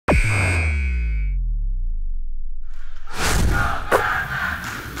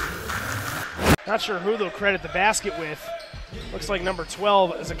Not sure who they'll credit the basket with. Looks like number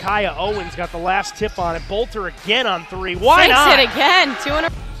 12, Zakiah Owens, got the last tip on it. Bolter again on three. Why not? Sinks it again. 2 in a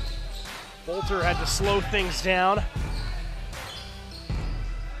row. Bolter had to slow things down.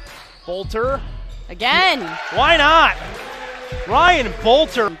 Bolter. Again. Why not? Ryan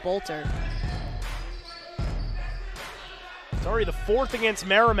Bolter. Bolter. It's already the fourth against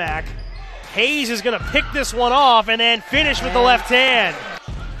Merrimack. Hayes is going to pick this one off and then finish with the left hand.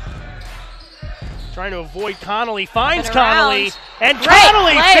 Trying to avoid Connolly, finds Connolly, and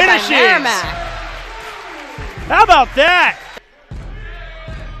Connolly finishes. How about that?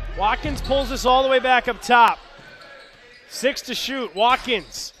 Watkins pulls this all the way back up top. 6 to shoot,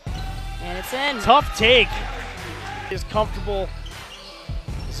 Watkins. And it's in. Tough take. Is comfortable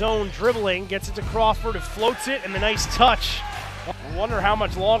zone dribbling, gets it to Crawford, who floats it, and the nice touch. I wonder how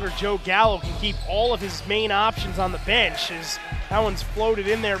much longer Joe Gallo can keep all of his main options on the bench, as that one's floated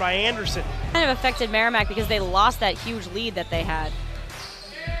in there by Anderson. Kind of affected Merrimack because they lost that huge lead that they had.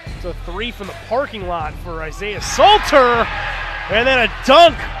 It's a 3 from the parking lot for Isaiah Salter, and then a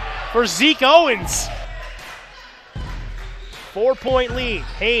dunk for Zeke Owens. 4-point lead.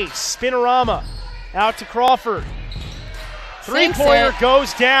 Hayes, spinorama, out to Crawford. Three-pointer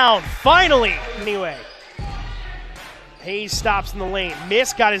goes down, finally, anyway. Hayes stops in the lane.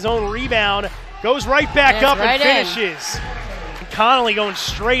 Miss, got his own rebound, goes right back up and finishes. Connolly going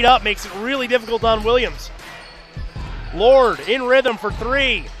straight up makes it really difficult on Williams. Lord in rhythm for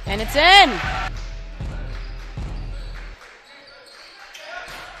 3. And it's in.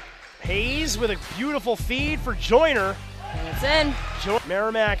 Hayes with a beautiful feed for Joyner. And it's in.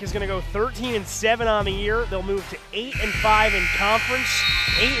 Merrimack is going to go 13-7 on the year. They'll move to 8-5 in conference,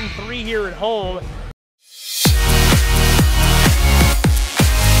 8-3 here at home.